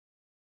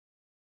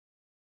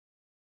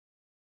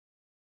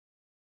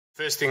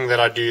First thing that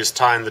I do is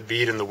tie in the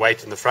bead and the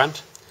weight in the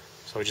front.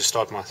 So I just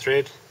start my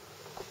thread.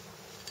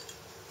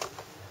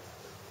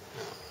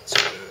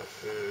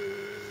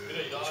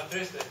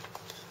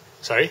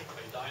 Sorry?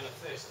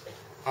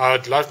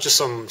 I'd love just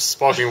some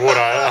sparkling water.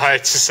 I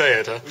hate to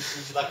say it. Huh?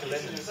 Would you like a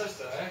lemon?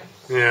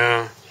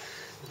 Yeah.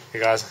 Hey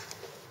guys.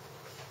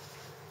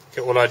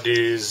 Okay, all I do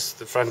is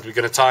the front. We're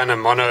going to tie in a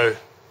mono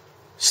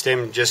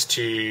stem just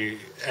to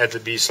add the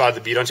bead, slide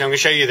the bead onto. I'm going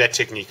to show you that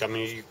technique. I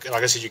mean,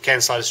 like I said, you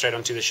can slide it straight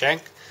onto the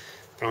shank,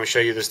 but I'm going to show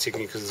you this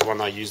technique because it's the one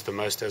I use the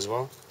most as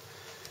well.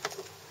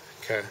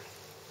 Okay.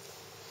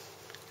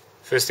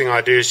 First thing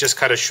I do is just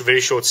cut a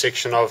very short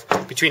section of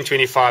between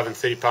 25 and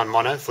 30 pound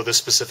mono for this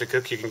specific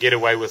hook. You can get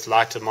away with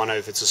lighter mono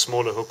if it's a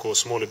smaller hook or a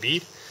smaller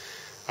bead.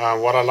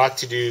 What I like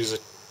to do is a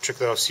trick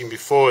that I've seen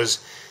before is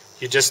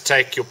you just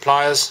take your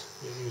pliers,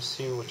 you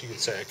see what you could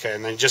say, okay,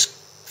 and then just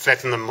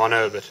flatten the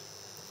mono a bit.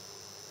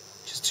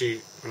 Just to,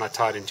 when I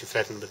tie it in, to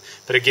flatten a bit.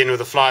 But again,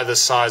 with a fly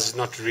this size, it's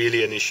not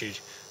really an issue.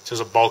 So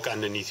there's a bulk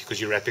underneath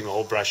because you're wrapping a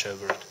whole brush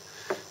over it.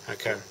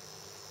 Okay.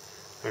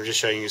 I'm just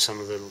showing you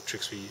some of the little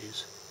tricks we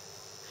use.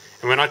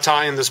 And when I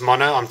tie in this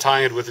mono, I'm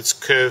tying it with its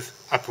curve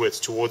upwards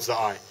towards the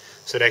eye.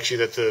 So that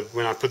actually,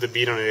 when I put the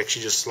bead on it,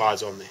 actually just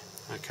slides on there.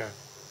 Okay.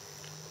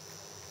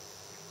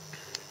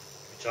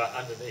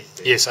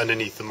 Underneath. Yes,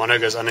 underneath. The mono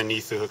goes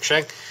underneath the hook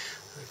shank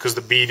because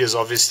the bead is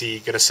obviously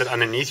going to sit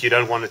underneath. You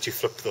don't want it to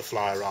flip the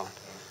fly around.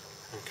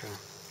 Okay.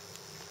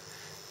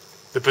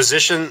 The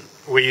position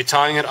where you're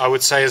tying it, I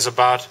would say, is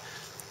about,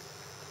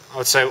 I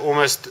would say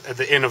almost at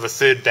the end of a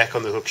third back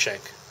on the hook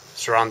shank.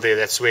 It's around there.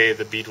 That's where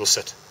the bead will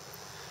sit.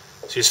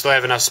 So you still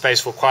have enough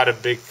space for quite a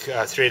big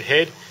thread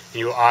head and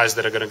your eyes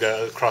that are going to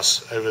go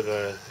across over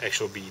the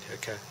actual bead.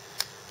 Okay.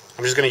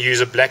 I'm just going to use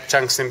a black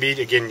tungsten bead.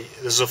 Again,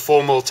 this is a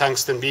formal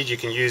tungsten bead. You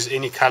can use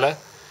any color.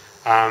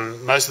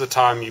 Most of the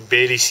time you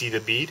barely see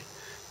the bead.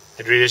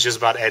 It really is just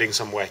about adding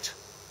some weight.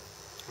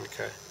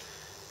 Okay.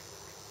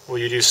 All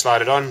you do is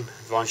slide it on,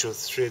 advance your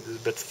thread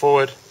a bit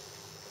forward.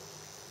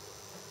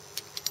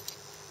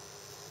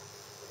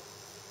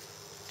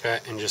 Okay,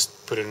 and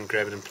just put it and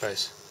grab it in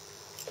place.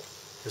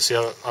 You see,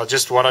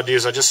 what I do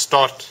is I just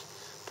start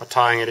by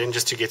tying it in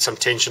just to get some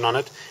tension on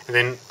it, and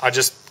then I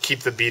just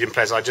keep the bead in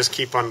place. I just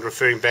keep on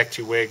referring back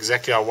to where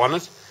exactly I want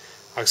it.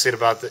 Like I said,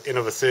 about the end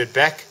of a third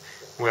back,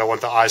 where I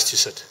want the eyes to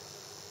sit.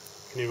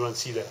 Can everyone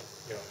see that?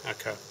 Yeah.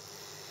 Okay.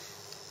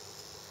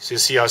 So you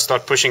see, I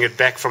start pushing it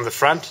back from the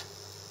front.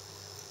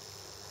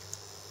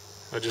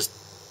 I just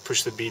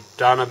push the bead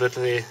down a bit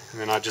there,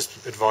 and then I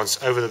just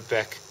advance over the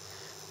back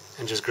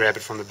and just grab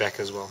it from the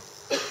back as well.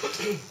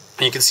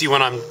 And you can see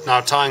when I'm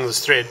now tying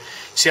this thread,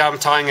 see how I'm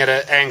tying at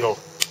an angle.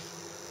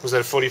 Was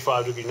that a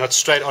 45 degree? Not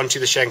straight onto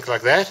the shank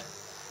like that.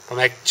 I'm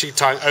actually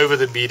tying over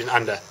the bead and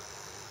under,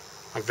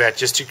 like that,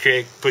 just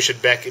to push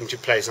it back into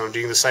place. And I'm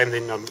doing the same,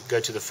 then I go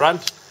to the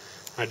front,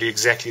 and I do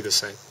exactly the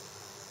same.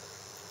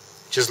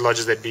 Just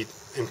lodges that bead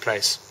in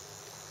place.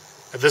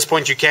 At this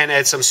point you can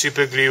add some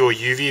super glue or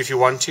UV if you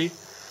want to.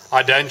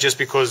 I don't, just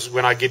because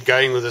when I get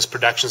going with this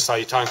production style,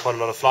 you're tying quite a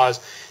lot of flies,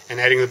 and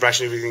adding the brush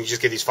and everything, you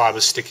just get these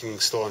fibers sticking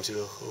still onto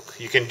the hook.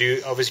 You can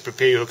obviously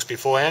prepare your hooks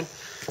beforehand.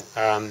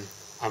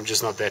 I'm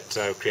just not that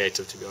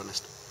creative, to be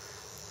honest.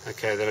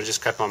 Okay, then I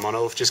just cut my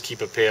mono off. Just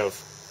keep a pair of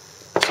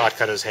side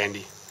cutters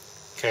handy.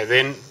 Okay,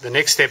 then the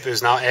next step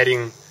is now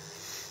adding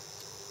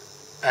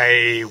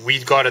a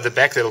weed guard at the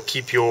back that'll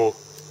keep your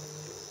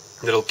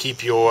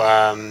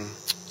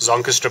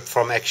Zonker strip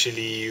from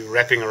actually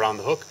wrapping around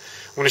the hook.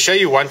 I'm going to show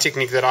you one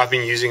technique that I've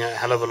been using a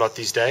hell of a lot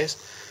these days.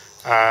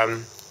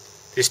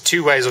 There's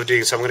two ways of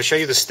doing it. So I'm going to show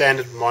you the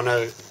standard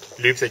mono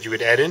loop that you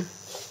would add in.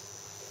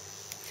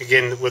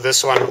 Again, with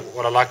this one,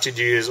 what I like to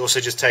do is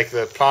also just take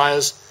the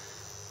pliers.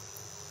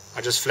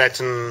 I just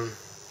flatten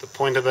the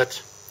point a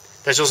bit.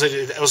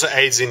 It also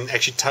aids in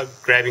actually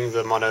grabbing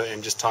the mono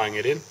and just tying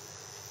it in.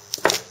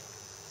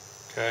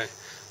 Okay,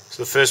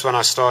 so the first one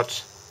I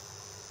start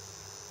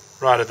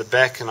right at the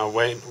back, and I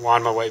wind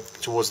my way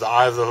towards the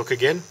eye of the hook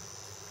again.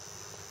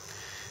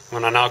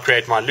 When I now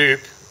create my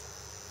loop,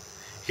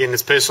 again,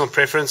 it's personal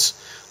preference.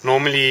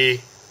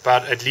 Normally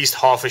about at least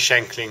half a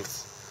shank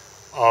length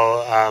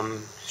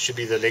should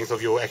be the length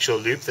of your actual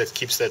loop that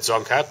keeps that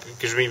zonker up,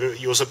 because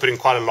you're also putting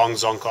quite a long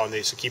zonker on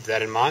there, so keep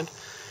that in mind.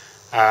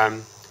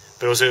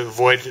 But also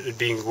avoid it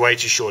being way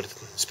too short,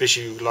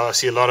 especially I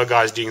see a lot of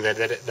guys doing that.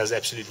 That does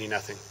absolutely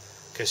nothing.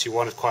 Okay, so you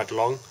want it quite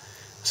long.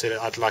 So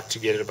I'd like to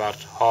get it about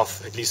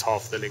at least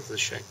half the length of the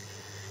shank.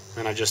 And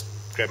then I just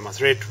grab my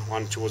thread,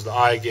 one towards the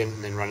eye again,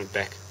 and then run it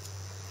back.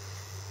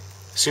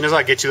 As soon as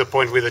I get to the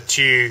point where the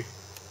two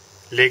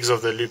legs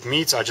of the loop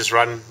meet, I just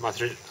run my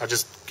thread. I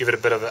just give it a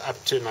bit of an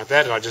upturn like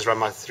that, and I just run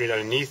my thread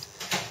underneath.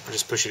 I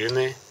just push it in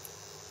there,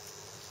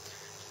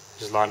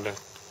 just line it up,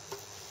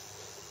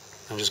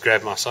 and just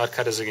grab my side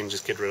cutters again,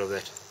 just get rid of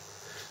that.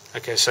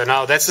 Okay, so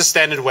now that's the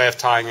standard way of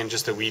tying in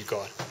just a weed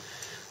guard.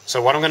 So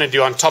what I'm going to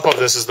do on top of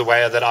this is the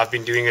way that I've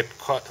been doing it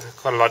quite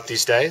a lot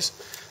these days,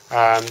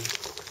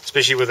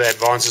 especially with the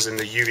advances in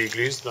the UV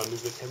glues. Did I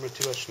move the camera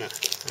too much? No.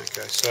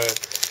 Okay, so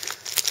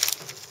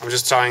I'm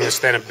just tying a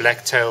standard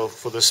black tail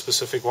for this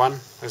specific one.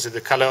 As I said,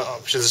 the color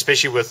options,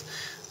 especially with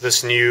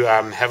this new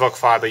Havoc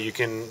fiber,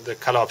 the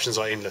color options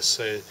are endless.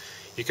 So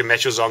you can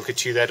match your Zonker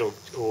to that,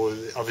 or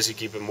obviously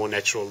keep a more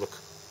natural look.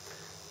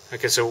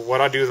 Okay, so what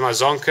I do with my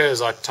Zonker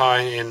is I tie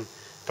in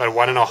about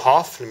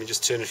 1.5. Let me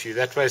just turn a few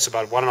that way. It's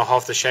about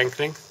 1.5 the shank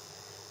length.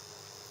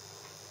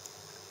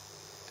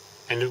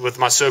 And with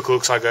my circle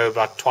hooks, I go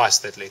about twice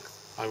that length.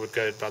 I would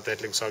go about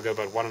that length, so I go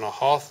about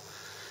 1.5.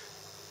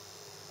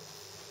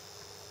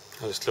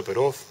 I'll just clip it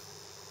off.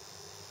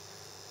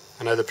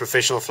 I know the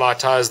professional fly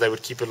tyers, they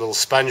would keep a little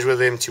sponge with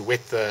them to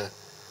wet the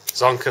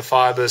Zonker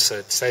fiber so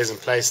it stays in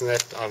place, and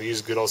that I've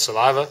used good old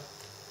saliva.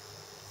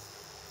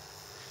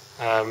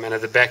 And at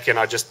the back end,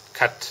 I just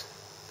cut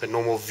the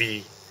normal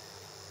V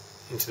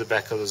into the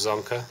back of the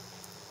Zonker,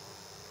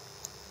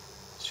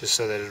 just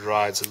so that it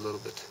rides a little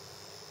bit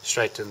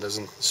straight and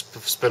doesn't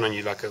spin on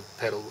you like a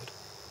paddle would.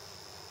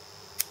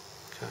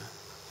 Okay.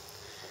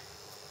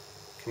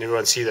 Can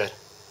everyone see that?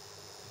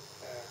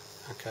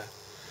 Okay.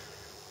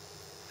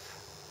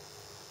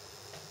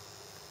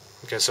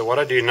 Okay, so what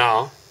I do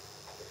now,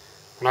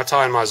 when I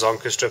tie in my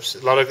Zonker strips,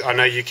 I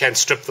know you can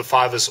strip the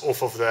fibers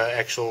off of the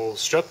actual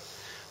strip.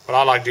 What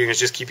I like doing is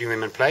just keeping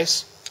them in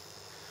place.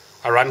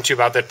 I run to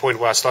about that point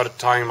where I started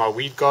tying my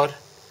weed guard.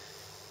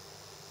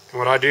 And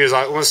what I do is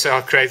I almost say I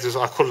create this,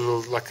 I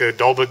call it like a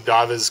Dolberg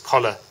diver's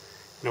collar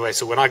in a way.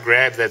 So when I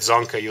grab that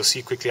Zonker, you'll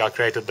see quickly I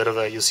create a bit of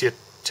you'll see it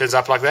turns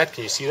up like that.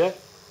 Can you see that?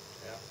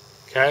 Yeah.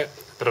 Okay,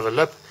 a bit of a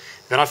lip.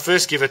 Then I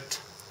first give it,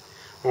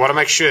 what I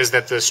make sure is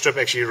that the strip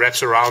actually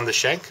wraps around the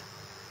shank,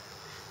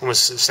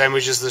 almost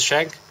sandwiches the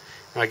shank.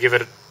 And I give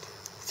it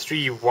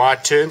 3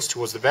 wide turns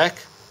towards the back.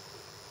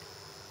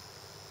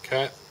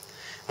 Okay,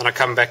 and I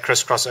come back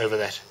crisscross over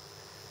that.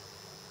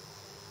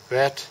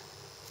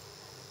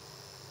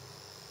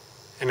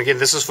 And again,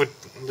 this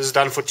is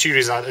done for 2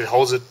 reasons. It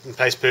holds it in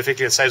place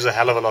perfectly. It saves a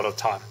hell of a lot of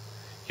time.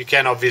 You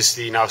can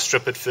obviously now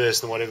strip it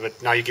first and whatever,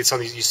 but now you get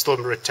something. You still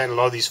retain a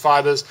lot of these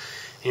fibers.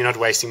 And you're not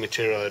wasting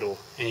material at all,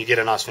 and you get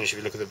a nice finish if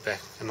you look at the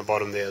back and the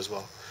bottom there as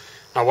well.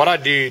 Now, what I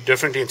do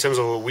differently in terms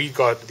of what we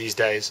got these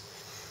days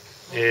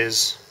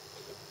is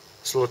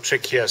this little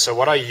trick here. So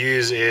what I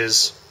use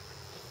is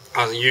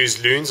I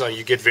use Loons.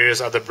 You get various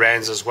other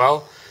brands as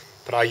well,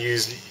 but I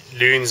use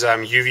Loons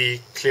UV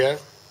Clear.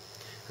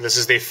 And this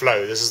is their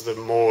Flow. This is the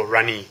more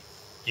runny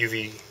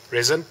UV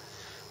resin.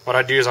 What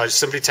I do is I just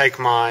simply take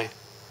my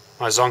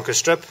Zonker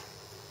strip.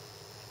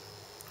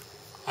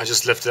 I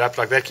just lift it up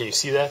like that. Can you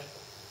see that?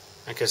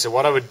 Okay, so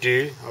what I would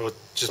do, I would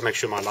just make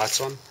sure my light's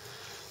on.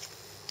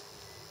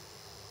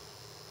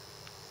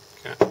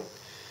 Okay.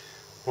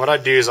 What I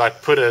do is I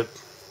put a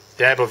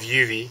dab of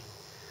UV,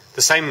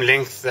 the same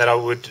length that I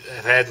would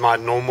have had my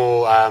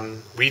normal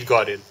weed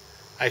guard in.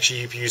 I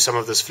actually use some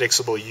of this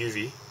flexible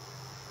UV,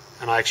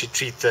 and I actually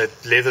treat the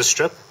leather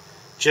strip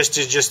just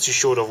too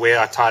short of where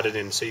I tied it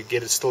in, so you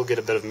still get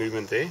a bit of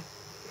movement there.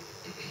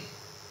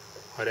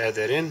 I'd add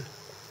that in.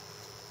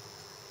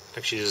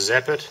 Actually just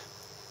zap it.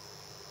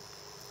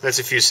 That's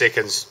a few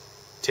seconds,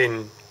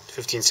 10,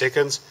 15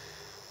 seconds,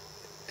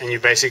 and you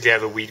basically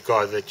have a weed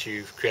guard that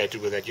you've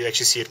created with that. You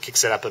actually see it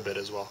kicks it up a bit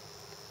as well,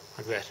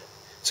 like that.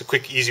 It's a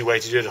quick, easy way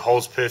to do it. It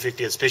holds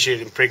perfectly, especially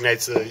it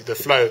impregnates the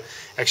flow,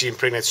 actually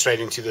impregnates straight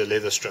into the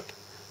leather strip,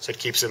 so it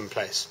keeps it in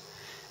place.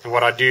 And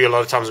what I do a lot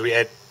of times, we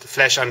add the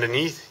flash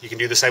underneath. You can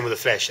do the same with the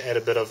flash. Add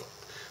a bit of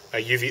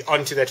UV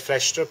onto that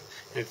flash strip,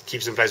 and it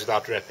keeps it in place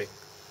without wrapping.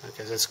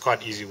 Okay, so it's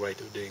quite an easy way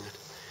of doing it.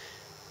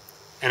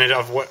 And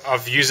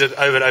I've used it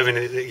over and over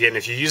again.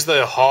 If you use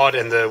the hard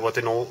and what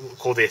they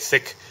call their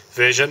thick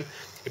version,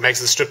 it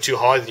makes the strip too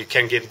hard and you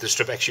can get the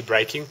strip actually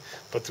breaking.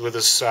 But with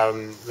this,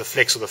 the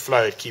flex or the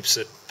flow, it keeps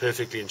it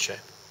perfectly in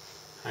shape.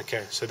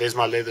 Okay, so there's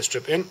my leather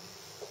strip in.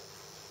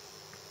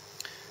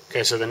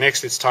 Okay, so the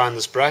next, let's tie on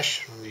this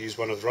brush. I'll use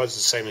one of the rods, the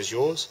same as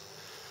yours.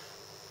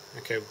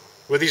 Okay,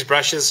 with these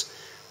brushes,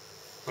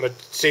 what I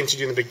tend to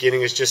do in the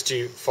beginning is just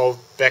to fold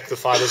back the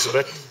fibers a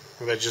bit,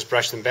 and then just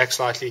brush them back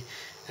slightly.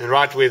 And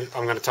right where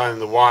I'm going to tie in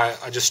the wire,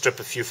 I just strip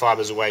a few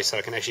fibers away so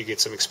I can actually get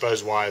some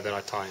exposed wire that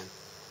I tie in.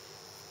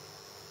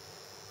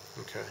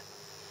 Okay.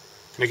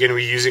 And again, we're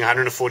using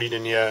 140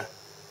 Denier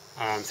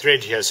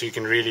thread here, so you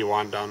can really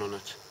wind down on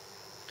it.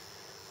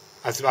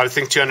 I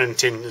think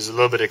 210 is a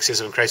little bit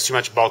excessive and creates too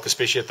much bulk,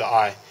 especially at the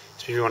eye,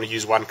 especially if you want to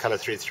use one color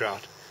thread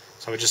throughout.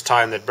 So we just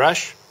tie in that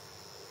brush.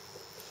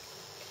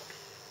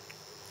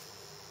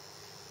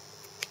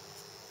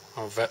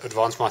 I'll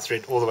advance my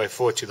thread all the way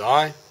forward to the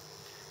eye.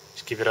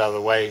 Just keep it out of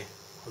the way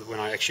when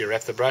I actually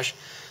wrap the brush.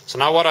 So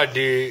now what I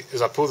do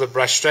is I pull the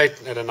brush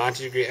straight at a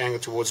 90-degree angle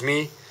towards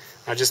me.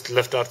 I just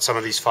lift out some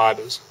of these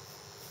fibers.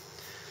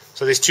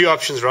 So there's 2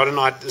 options. Rod and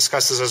I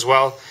discussed this as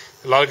well.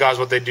 A lot of guys,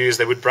 what they do is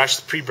they would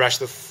pre-brush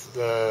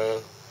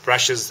the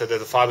brushes so that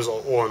the fibers are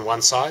all on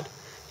one side.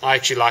 I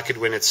actually like it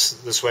when it's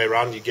this way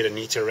around. You get a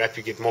neater wrap,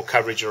 you get more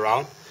coverage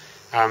around.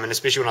 And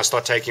especially when I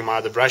start taking my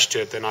other brush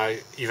to it, then I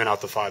even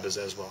out the fibers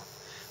as well.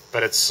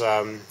 But it's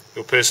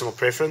your personal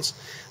preference.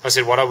 I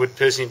said what I would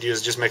personally do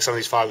is just make some of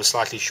these fibers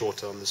slightly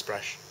shorter on this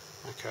brush.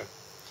 Okay.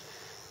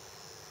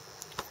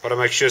 But I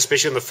make sure,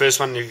 especially on the first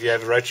one, if you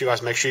have a rotary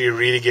vise, make sure you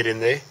really get in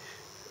there,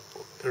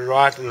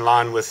 right in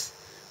line with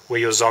where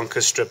your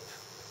Zonker strip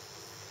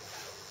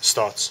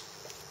starts.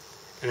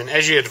 And then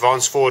as you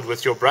advance forward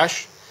with your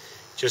brush,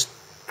 just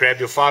grab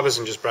your fibers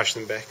and just brush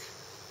them back.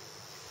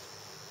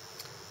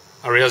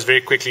 I realized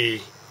very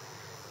quickly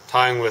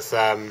tying with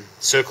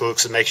circle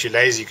hooks, it makes you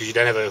lazy because you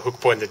don't have a hook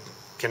point that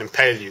can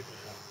impale you.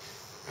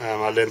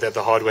 I learned that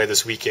the hard way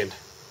this weekend.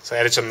 So I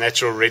added some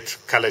natural red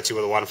color to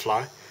the one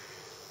fly.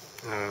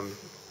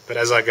 But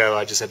as I go,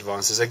 I just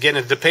advance this. Again,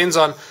 it depends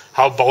on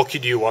how bulky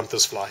do you want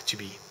this fly to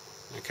be.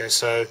 Okay,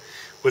 so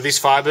with these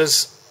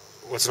fibers,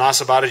 what's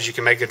nice about it is you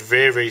can make it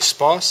very, very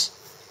sparse,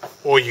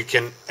 or you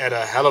can add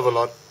a hell of a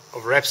lot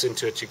of wraps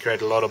into it to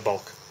create a lot of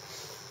bulk.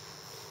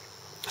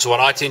 So what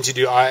I tend to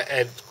do, I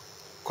add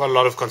quite a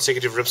lot of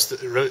consecutive rips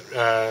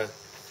to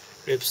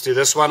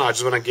this one. I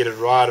just want to get it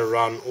right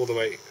around all the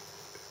way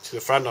to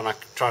the front, and I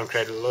try and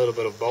create a little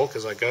bit of bulk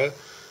as I go.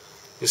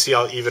 You see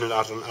I'll even it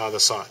out on either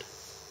side.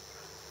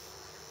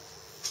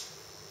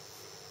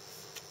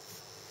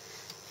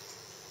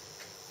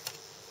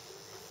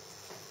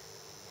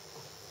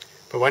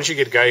 But once you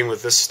get going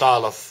with this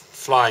style of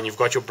fly and you've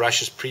got your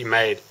brushes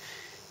pre-made,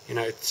 you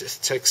know, it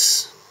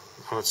takes,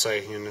 I would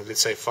say, you know, let's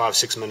say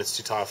 5-6 minutes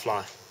to tie a fly.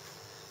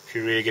 If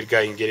you really get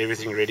going, you get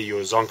everything ready, your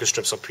Zonker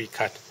strips are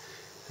pre-cut,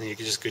 and you're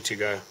just good to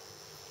go.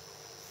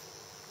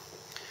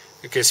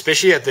 Okay,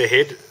 especially at the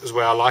head is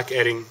where I like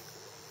adding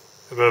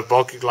a bit of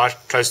bulk right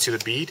close to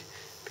the bead,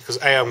 because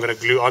A, I'm going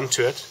to glue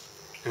onto it,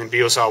 and then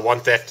B, also I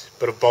want that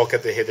bit of bulk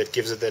at the head that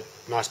gives it that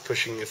nice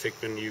pushing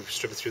effect when you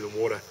strip it through the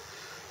water.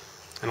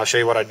 And I'll show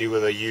you what I do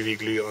with a UV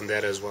glue on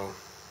that as well.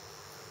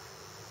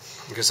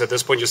 Okay, so at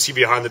this point you'll see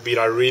behind the bead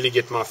I really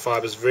get my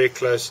fibers very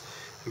close,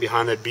 and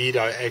behind that bead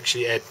I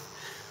actually add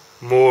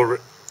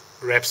more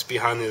wraps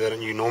behind there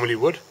than you normally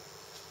would.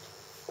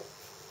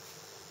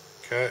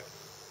 Okay.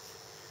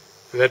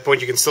 At that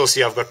point you can still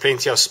see I've got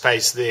plenty of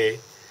space there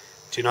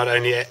to not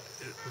only,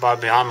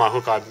 behind my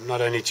hook,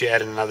 not only to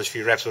add in another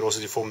few wraps, but also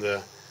to form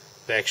the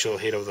actual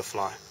head of the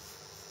fly.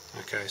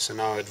 Okay, so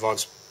now I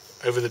advance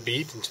over the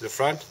bead into the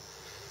front.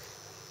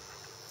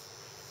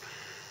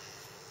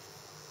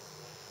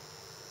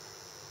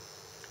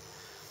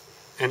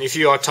 And if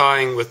you are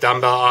tying with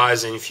dumbbell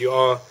eyes, and if you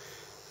are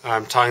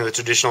tying the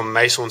traditional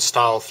mason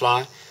style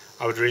fly,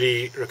 I would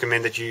really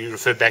recommend that you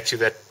refer back to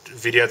that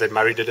video that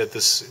Murray did at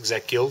this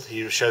exact guild.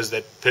 He shows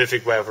that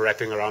perfect way of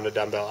wrapping around a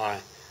dumbbell eye,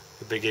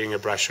 with getting a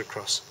brush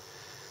across.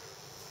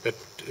 That,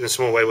 in a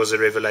small way, was a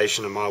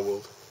revelation in my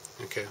world.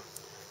 Okay.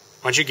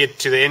 Once you get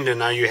to the end, and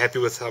now you're happy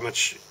with how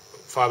much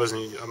fibers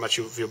and how much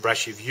of your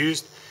brush you've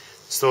used,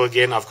 still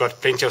again, I've got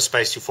plenty of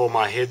space to form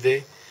my head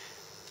there.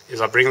 Is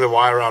I bring the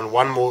wire around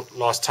one more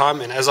last time,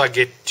 and as I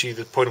get to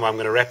the point where I'm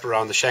going to wrap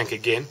around the shank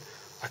again,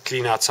 I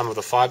clean out some of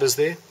the fibers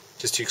there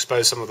just to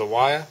expose some of the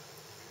wire,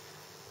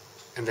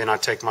 and then I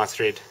take my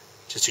thread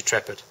just to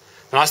trap it.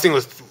 The nice thing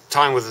with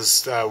tying with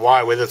this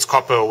wire, whether it's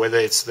copper or whether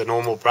it's the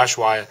normal brush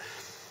wire,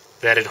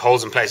 that it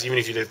holds in place. Even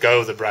if you let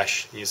go of the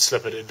brush and you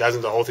slip it,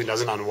 the whole thing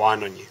doesn't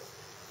unwind on you.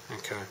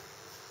 Okay.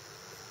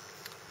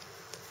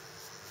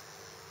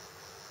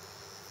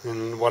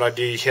 And what I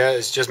do here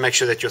is just make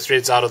sure that your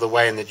thread's out of the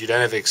way and that you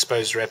don't have an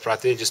exposed wrap right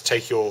there. Just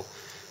take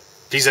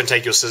please don't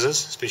take your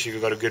scissors, especially if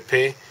you've got a good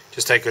pair.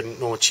 Just take a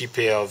normal cheap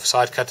pair of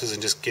side cutters and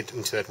just get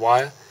into that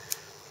wire.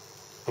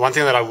 The one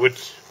thing that I would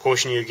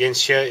caution you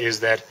against here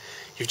is that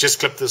you've just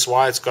clipped this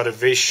wire. It's got a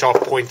very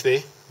sharp point there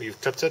where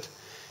you've clipped it.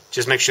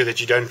 Just make sure that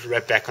you don't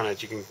wrap back on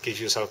it. You can give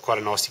yourself quite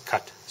a nasty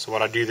cut. So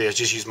what I do there is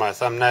just use my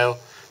thumbnail,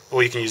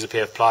 or you can use a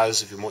pair of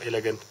pliers if you're more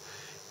elegant,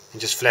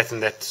 and just flatten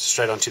that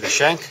straight onto the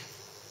shank.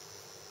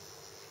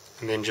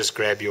 And then just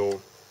grab your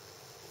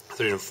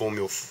thread and form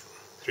your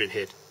thread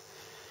head.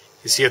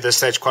 You see at this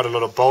stage quite a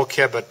lot of bulk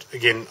here, but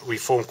again, we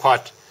form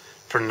quite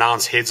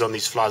pronounced heads on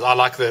these flies. I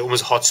like the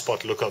almost hot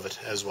spot look of it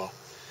as well.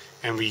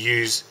 And we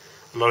use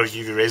a lot of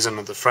UV resin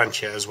at the front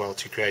here as well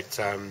to create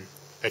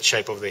that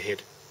shape of the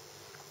head.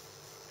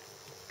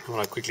 And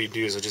what I quickly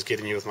do is I just get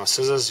in here with my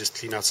scissors, just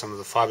clean out some of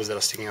the fibers that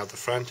are sticking out the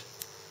front.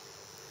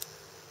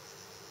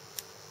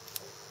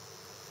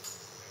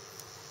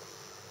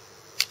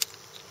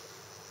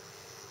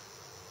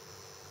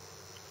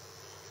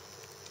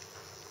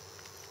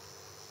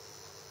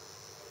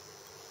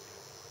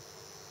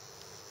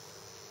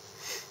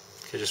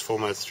 Okay, just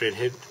form a thread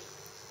head. In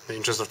the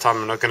interest of time,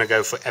 I'm not going to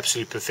go for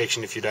absolute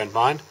perfection if you don't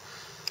mind.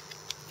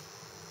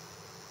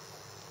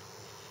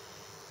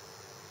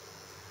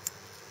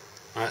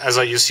 As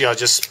you see, I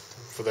just,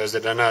 for those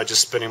that don't know, I'm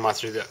just spinning my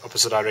thread the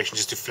opposite direction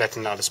just to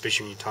flatten it out,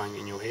 especially when you're tying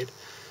in your head.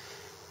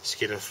 Just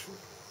get a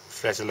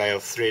flatter layer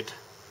of thread.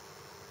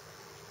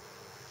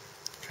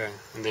 Okay,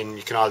 and then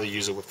you can either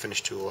use a whip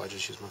finish tool or I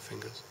just use my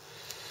fingers.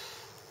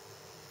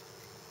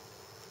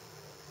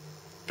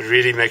 But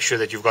really make sure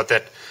that you've got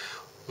that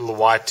little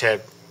white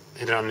tab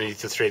hidden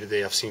underneath the thread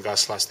there. I've seen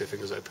guys slice their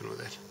fingers open with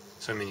that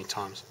so many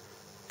times.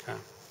 Okay,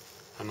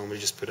 I normally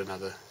just put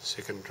another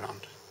second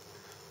round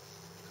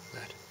of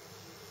that.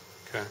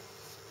 Okay.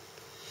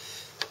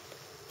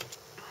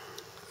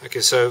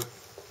 Okay, so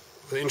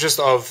the interest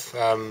of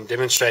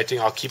demonstrating,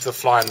 I'll keep the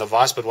fly in the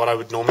vise, but what I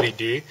would normally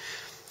do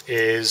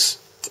is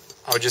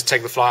I would just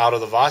take the fly out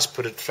of the vise,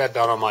 put it flat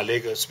down on my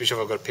leg, especially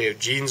if I've got a pair of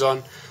jeans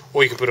on,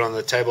 or you can put it on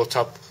the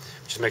tabletop.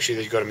 Just make sure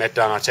that you've got a mat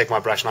down. I take my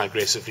brush and I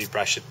aggressively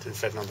brush it and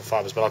flatten out the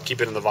fibers, but I'll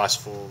keep it in the vise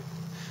for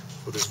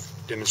this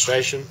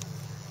demonstration.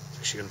 I'm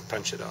actually going to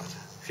punch it out.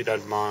 If you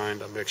don't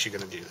mind, I'm actually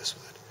going to do this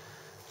with it.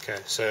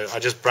 Okay, so I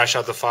just brush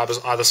out the fibers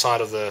either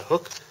side of the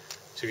hook.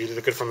 So if you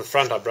look at it from the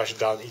front, I brush it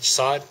down each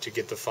side to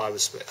get the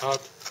fibers split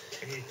out.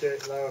 Can you do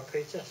it lower,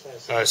 Peter?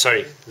 Oh,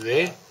 sorry,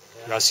 there.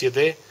 Yeah. I see it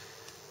there.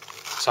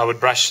 So I would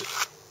brush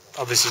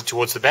obviously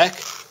towards the back,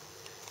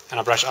 and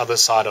I brush other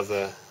side of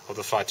the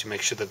fly to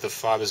make sure that the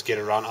fibers get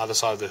around either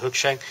side of the hook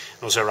shank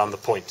and also around the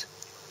point.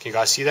 Can you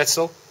guys see that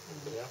still?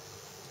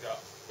 Yeah.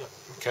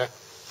 Okay.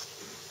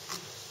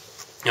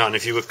 Yeah, and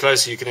if you look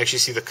closer, you can actually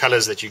see the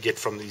colors that you get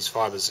from these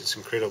fibers. It's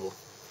incredible.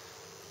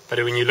 But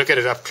when you look at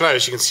it up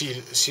close, you can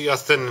see how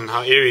thin and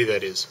how airy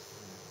that is.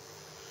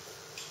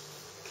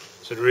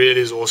 So it really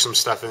is awesome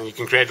stuff, and you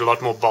can create a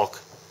lot more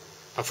bulk.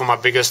 Like for my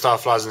bigger style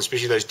flies, and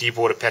especially those deep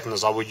water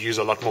patterners, I would use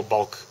a lot more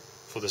bulk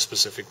for this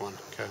specific one.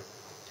 Okay.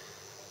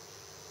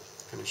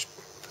 Let's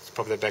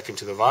pop that back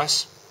into the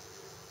vise.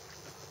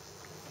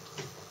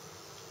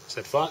 Is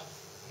that fine?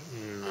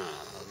 No,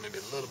 maybe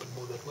a little bit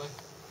more that way.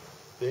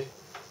 There.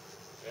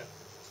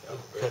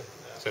 Okay.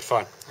 Is that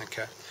fine?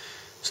 Okay.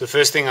 So the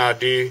first thing I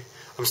do,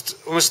 I'm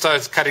almost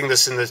started cutting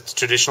this in the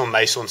traditional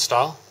mason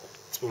style.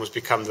 It's almost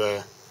become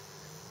the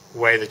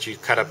way that you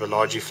cut up a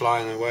Largie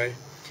fly in a way.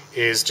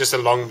 Is just a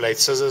long blade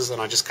scissors,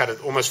 and I just cut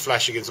it almost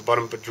flush against the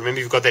bottom. But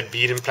remember, you've got that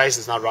bead in place.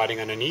 It's not riding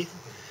underneath.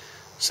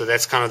 So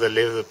that's kind of the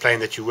level of the plane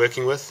that you're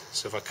working with.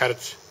 So if I cut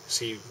it,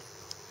 see,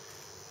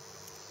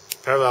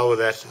 parallel with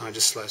that, I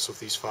just slice off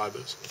these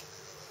fibers.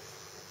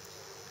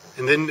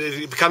 And then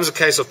it becomes a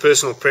case of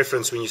personal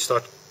preference when you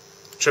start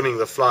trimming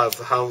the fly of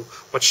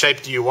what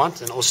shape do you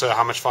want, and also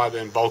how much fiber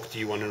and bulk do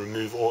you want to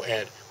remove or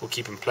add or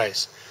keep in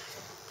place.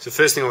 So the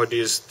first thing I would do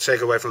is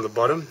take away from the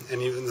bottom,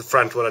 and even the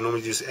front, what I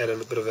normally do is add a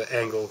little bit of an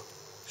angle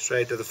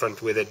straight to the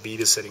front where that bead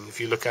is sitting. If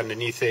you look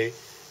underneath there, you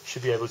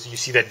should be able to, you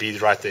see that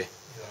bead right there.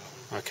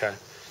 Yeah. Okay.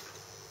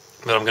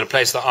 But I'm going to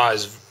place the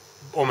eyes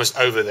almost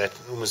over that,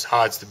 almost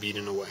hides the bead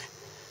in a way.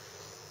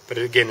 But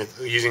again,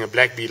 using a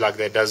black bead like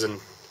that doesn't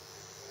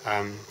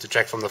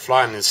detract from the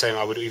fly, and the same,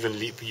 I would even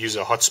use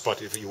a hot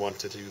spot if you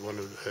wanted. If you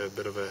wanted a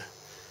bit of a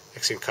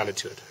accent color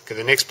to it. Okay,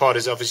 the next part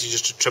is obviously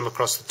just to trim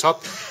across the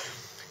top.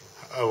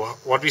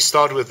 What we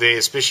start with there,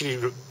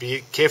 especially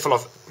be careful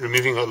of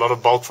removing a lot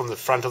of bulk from the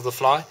front of the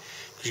fly,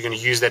 because you're going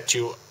to use that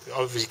to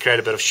obviously create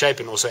a bit of shape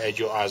and also add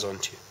your eyes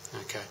onto.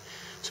 Okay,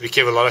 so be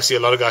careful. I see a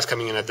lot of guys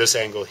coming in at this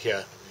angle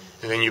here,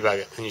 and then you bug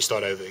it and you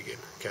start over again.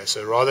 Okay,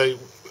 so rather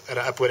at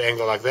an upward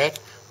angle like that,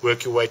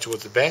 work your way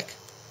towards the back.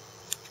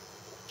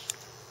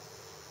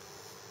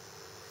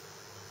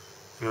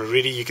 And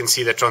already you can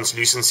see the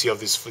translucency of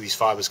these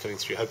fibers coming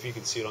through. Hopefully you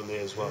can see it on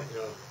there as well.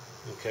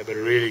 Yeah. Okay, but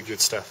really good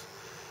stuff.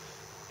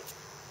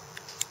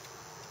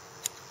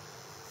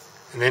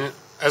 And then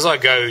as I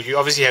go, you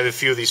obviously have a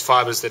few of these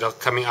fibers that are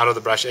coming out of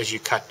the brush as you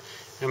cut.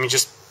 I mean,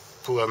 just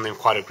pull on them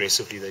quite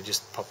aggressively, they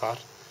just pop out.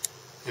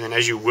 And then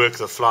as you work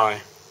the fly,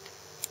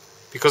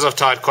 because I've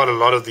tied quite a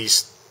lot of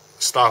these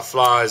star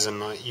flies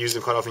and I use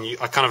them quite often,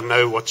 I kind of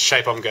know what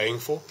shape I'm going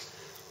for.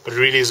 But it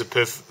really is a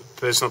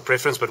personal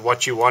preference, but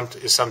what you want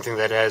is something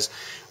that has,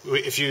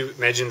 if you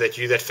imagine that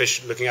that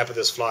fish looking up at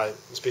this fly,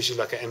 especially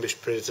like an ambush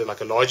predator like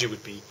a Largie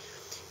would be,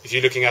 if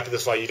you're looking up at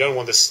this fly, you don't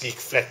want the sleek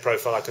flat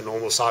profile like a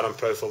normal side-on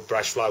profile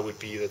brush fly would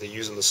be that they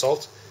use on the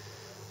salt.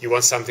 You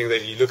want something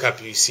that you look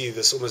up, you see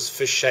this almost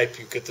fish shape,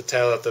 you get the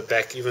tail at the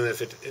back, even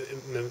if it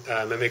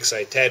mimics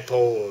a tadpole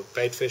or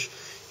baitfish,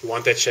 you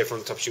want that shape from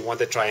the top, so you want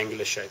that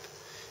triangular shape.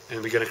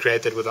 And we're going to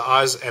create that with the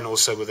eyes and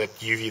also with that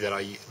UV that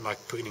I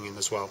like putting in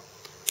as well.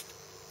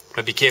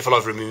 But be careful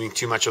of removing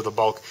too much of the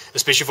bulk,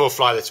 especially for a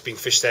fly that's being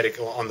fish static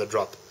or on the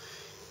drop.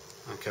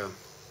 Okay.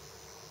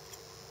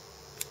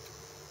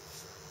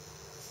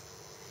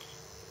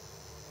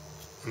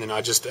 And then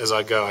as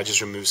I go, I just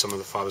remove some of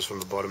the fibers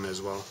from the bottom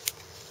as well.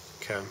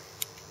 Okay.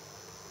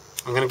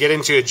 I'm going to get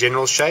into a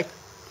general shape.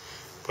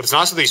 What's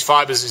nice with these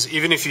fibers is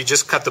even if you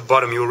just cut the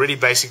bottom, you already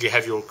basically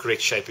have your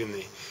correct shape in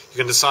there. You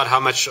can decide how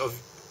much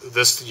of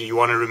this you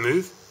want to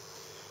remove.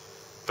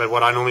 But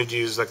what I normally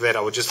do is like that. I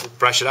would just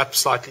brush it up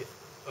slightly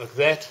like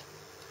that.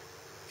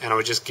 And I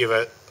would just give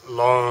a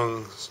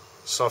long,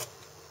 soft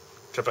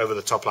trip over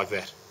the top like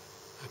that.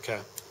 Okay.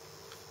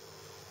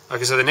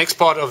 Okay, so the next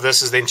part of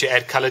this is then to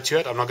add color to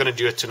it. I'm not going to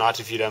do it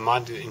tonight if you don't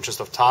mind, in the interest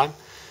of time.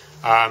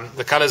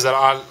 The colors that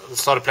I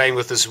started playing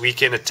with this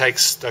weekend, it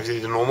takes the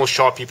normal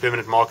Sharpie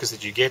permanent markers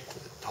that you get,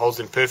 it holds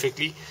them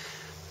perfectly.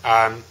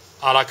 I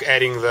like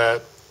adding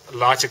the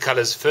lighter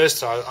colors first.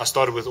 So I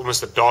started with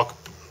almost a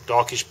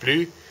darkish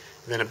blue,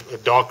 then a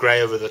dark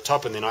gray over the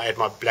top, and then I add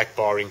my black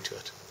barring to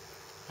it.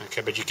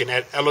 Okay, but you can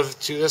add olive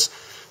to this,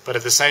 but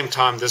at the same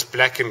time, this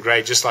black and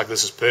gray, just like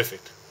this, is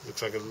perfect.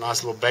 Looks like a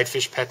nice little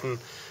baitfish pattern.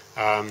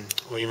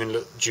 Or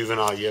even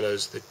juvenile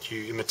yellows that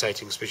you're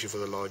imitating, especially for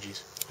the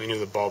Largies, or any of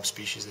the barb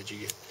species that you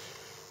get.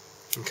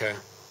 Okay.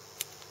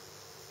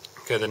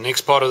 Okay, the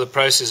next part of the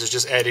process is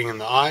just adding in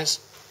the eyes.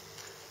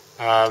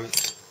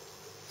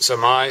 So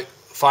my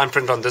fine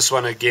print on this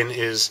one again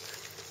is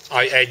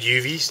I add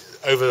UV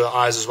over the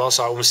eyes as well,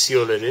 so I almost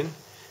seal it in.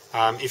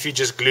 If you're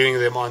just gluing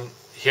them on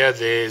here,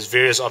 there's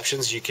various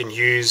options. You can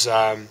use,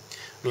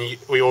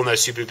 we all know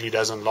super glue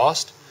doesn't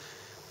last.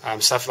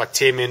 Stuff like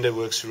tear mender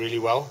works really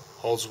well,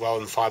 holds well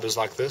in fibers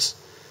like this.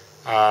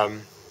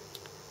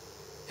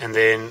 And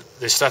then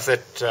there's stuff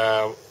that,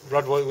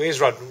 Rod,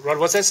 where's Rod? Rod,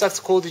 what's that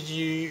stuff called that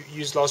you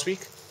used last week?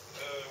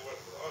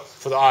 What,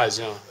 for the eyes,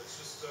 yeah. It's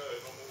just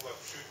normal like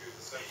sugar,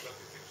 the same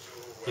fluffy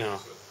texture. Yeah.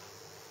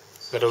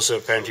 That also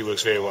apparently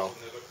works very well.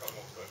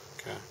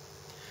 Okay.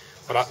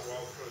 But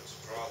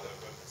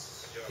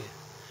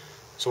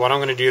so what I'm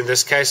going to do in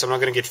this case, I'm not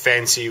going to get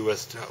fancy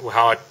with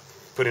how I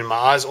put in my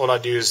eyes. All I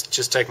do is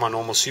just take my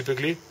normal super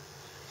glue,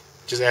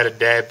 just add a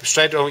dab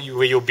straight on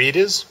where your bead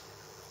is,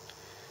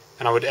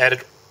 and I would add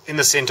it in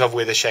the center of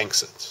where the shank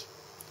sits.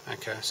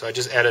 Okay, so I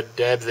just add a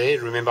dab there.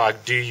 Remember, I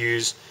do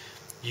use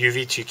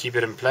UV to keep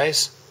it in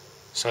place,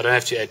 so I don't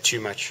have to add too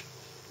much.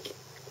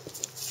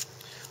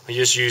 I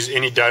just use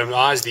any domed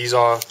eyes. These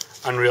are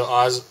Unreal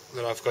eyes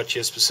that I've got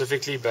here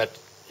specifically, but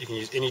you can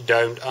use any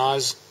domed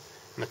eyes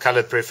and the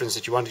color preference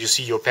that you want. You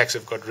see your packs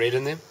have got red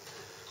in them.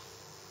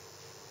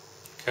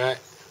 Okay.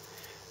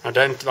 I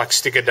don't like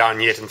stick it down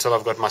yet until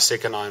I've got my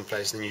second eye in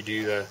place. Then you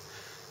do the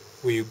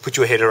where you put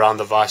your head around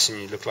the vise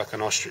and you look like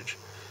an ostrich.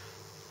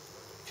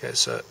 Okay,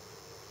 so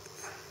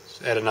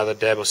add another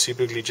dab of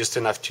super glue, just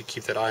enough to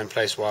keep that eye in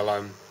place while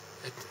I'm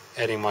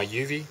adding my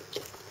UV.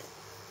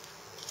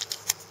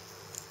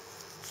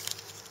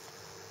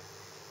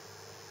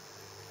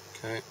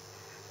 Okay.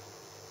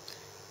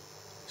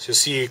 So you'll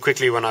see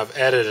quickly when I've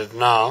added it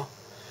now,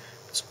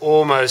 it's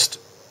almost,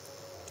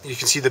 you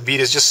can see the bead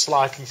is just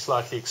slightly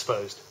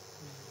exposed.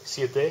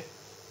 See it there?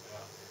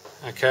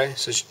 Okay,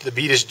 so the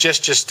bead is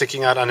just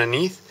sticking out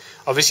underneath.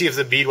 Obviously, if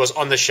the bead was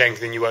on the shank,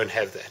 then you won't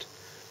have that.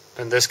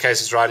 But in this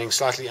case, it's riding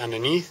slightly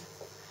underneath.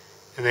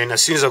 And then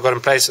as soon as I've got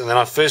in place, and then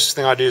the first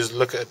thing I do is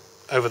look at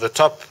over the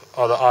top,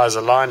 are the eyes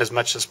aligned as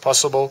much as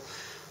possible.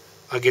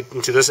 I get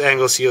into this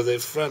angle, see the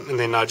front, and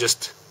then I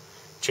just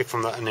check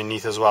from the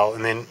underneath as well.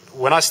 And then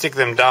when I stick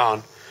them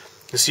down,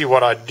 you see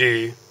what I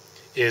do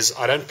is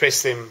I don't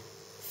press them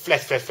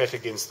flat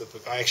against the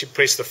book. I actually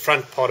press the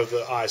front part of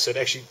the eye, so it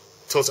actually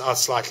tilts out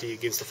slightly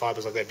against the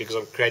fibers like that, because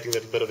I'm creating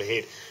that bit of a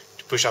head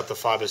to push out the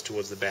fibers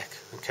towards the back.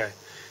 Okay,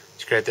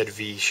 to create that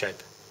V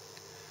shape.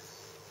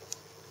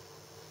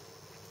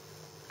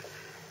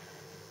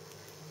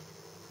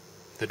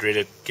 The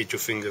dreaded get your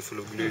finger full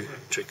of glue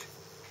trick.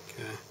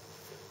 Okay.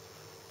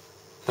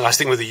 The nice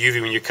thing with the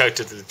UV, when you coat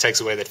it, it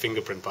takes away that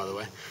fingerprint, by the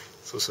way.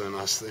 It's also a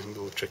nice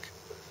little trick.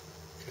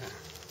 Okay.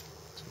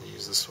 So I'm going to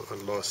use this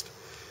one last.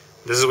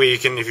 This is where you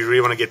can, if you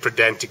really want to get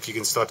pedantic, you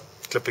can start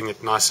clipping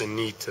it nice and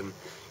neat and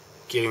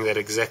getting that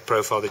exact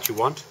profile that you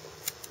want.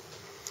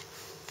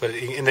 But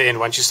in the end,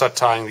 once you start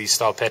tying these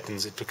style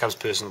patterns, it becomes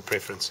personal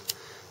preference.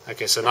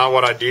 Okay, so now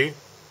what I do,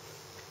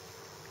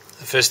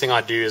 the first thing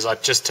I do is I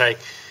just take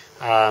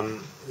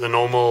the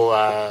normal,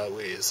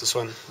 where is this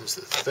one? It's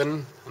the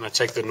thin, and I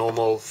take the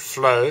normal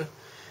flow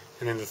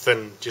and then the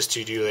thin just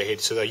to do the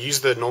head. So I use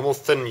the normal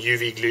thin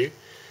UV glue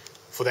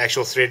for the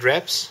actual thread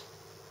wraps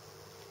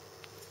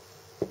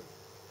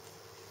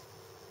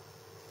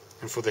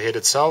and for the head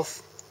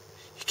itself.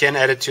 You can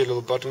add it to a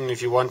little button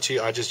if you want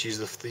to. I just use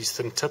these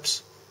thin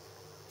tips.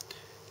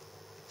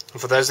 And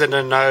for those that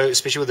don't know,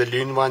 especially with the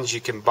loon ones, you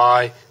can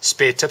buy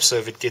spare tips, so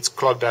if it gets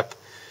clogged up,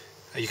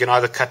 you can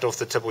either cut off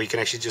the tip or you can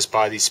actually just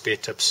buy these spare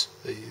tips.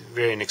 They're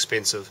very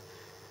inexpensive.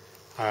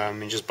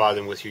 And just buy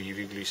them with your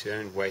UV glue so they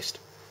don't waste.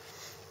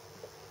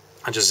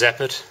 I just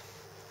zap it.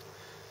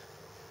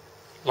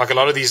 Like a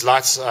lot of these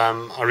lights,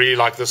 I really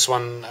like this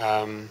one.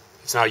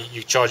 It's now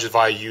you charge it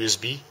via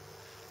USB,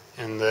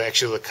 and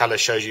the color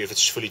shows you if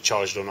it's fully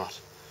charged or not.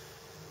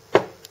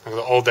 Like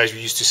the old days,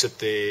 we used to sit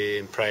there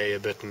and pray a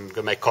bit and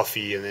go make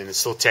coffee, and then it's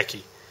still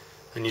tacky.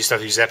 The new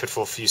stuff, you zap it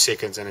for a few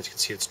seconds and you can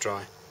see it's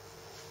dry.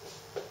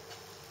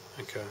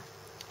 Okay.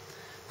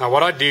 Now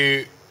what I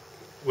do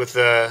with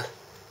the,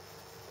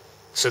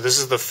 so this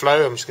is the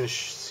flow. I'm just going to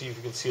see if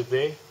you can see it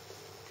there.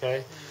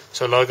 Okay.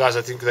 So a lot of guys,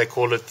 I think they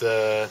call it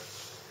the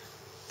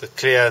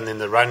clear and then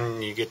the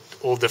run. You get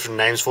all different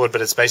names for it,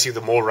 but it's basically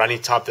the more runny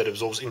type that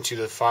absorbs into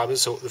the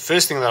fibers. So the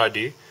first thing that I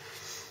do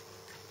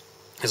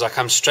is I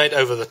come straight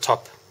over the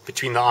top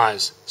between the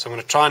eyes. So I'm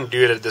going to try and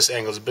do it at this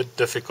angle. It's a bit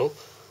difficult.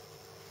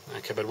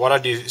 Okay, but what I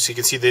do, so you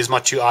can see there's my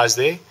two eyes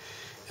there.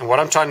 And what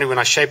I'm trying to do when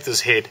I shape this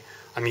head,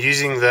 I'm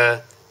using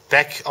the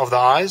back of the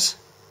eyes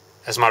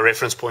as my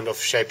reference point of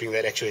shaping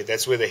that actual head.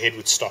 That's where the head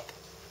would stop.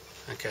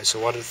 Okay, so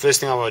the first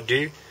thing I would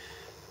do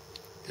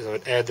is I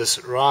would add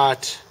this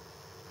right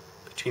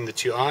between the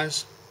two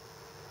eyes.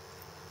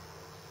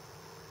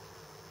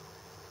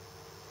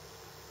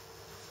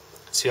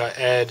 See, I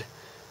add,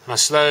 and I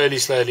slowly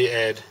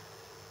add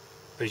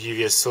the UV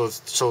is still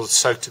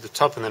soaked to the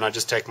top, and then I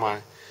just take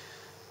my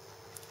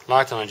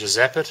light and I just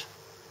zap it.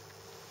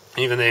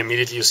 And even there,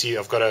 immediately you'll see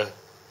I've got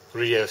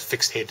really a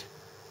fixed head.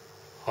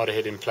 harder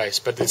head in place,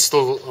 but it's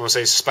still, I want to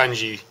say,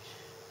 spongy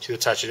to the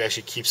touch. It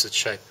actually keeps its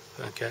shape.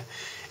 Okay,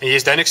 and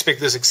yes, don't expect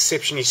this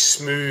exceptionally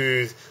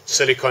smooth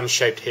silicone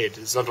shaped head.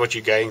 It's not what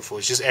you're going for.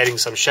 It's just adding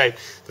some shape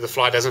that the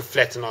fly doesn't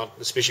flatten out,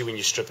 especially when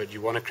you strip it.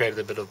 You want to create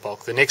a bit of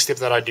bulk. The next step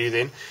that I do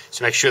then is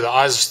to make sure the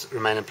eyes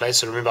remain in place.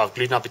 So remember, I've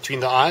glued now between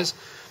the eyes,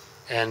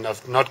 and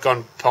I've not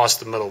gone past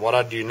the middle. What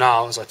I do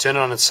now is I turn it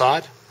on its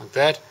side like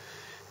that,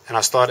 and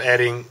I start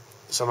adding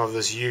some of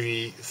this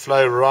UV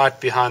flow right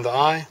behind the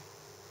eye.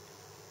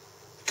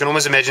 You can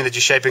almost imagine that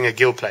you're shaping a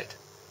gill plate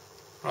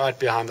right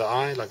behind the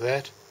eye like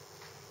that,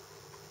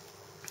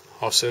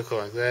 half circle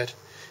like that,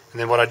 and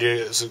then what I do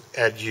is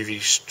add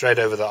UV straight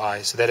over the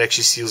eye, so that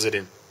actually seals it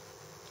in.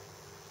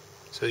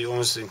 So you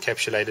almost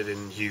encapsulate it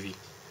in UV.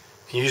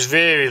 And you use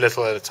very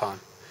little at a time.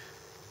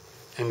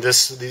 And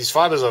these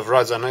fibers of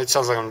rods, I know it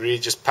sounds like I'm really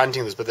just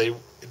punting this, but it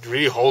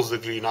really holds the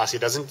glue nicely.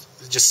 It doesn't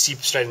just seep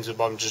straight into the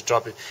bottom, just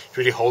drop it. It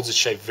really holds its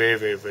shape very,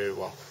 very, very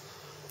well.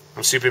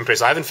 I'm super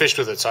impressed. I haven't fished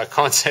with it, so I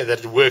can't say that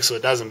it works or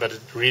it doesn't, but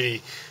it really,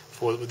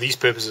 for these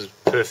purposes, is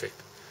perfect.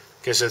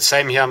 Okay, so the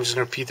same here, I'm just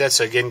going to repeat that.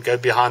 So again, go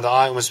behind the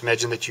eye. Almost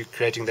imagine that you're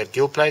creating that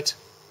gill plate.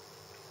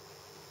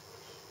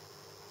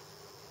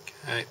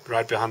 Okay,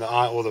 right behind the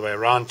eye, all the way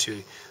around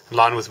to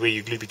line with where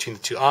you glue between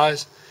the two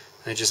eyes.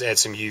 And just add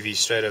some UV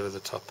straight over the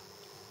top.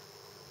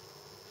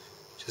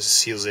 Just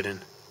seals it in.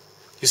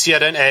 You see I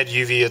don't add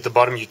UV at the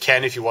bottom. You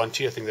can if you want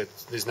to. I think that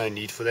there's no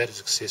need for that. It's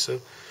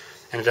excessive.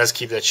 And it does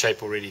keep that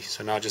shape already.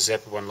 So now just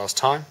zap it one last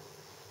time.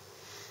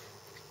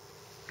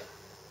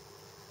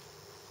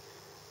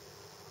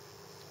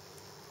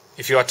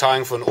 If you are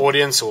tying for an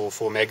audience or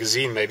for a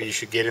magazine, maybe you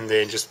should get in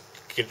there and just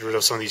get rid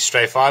of some of these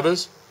stray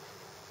fibers.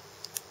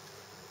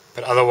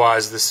 But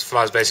otherwise, this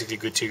fly is basically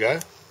good to go.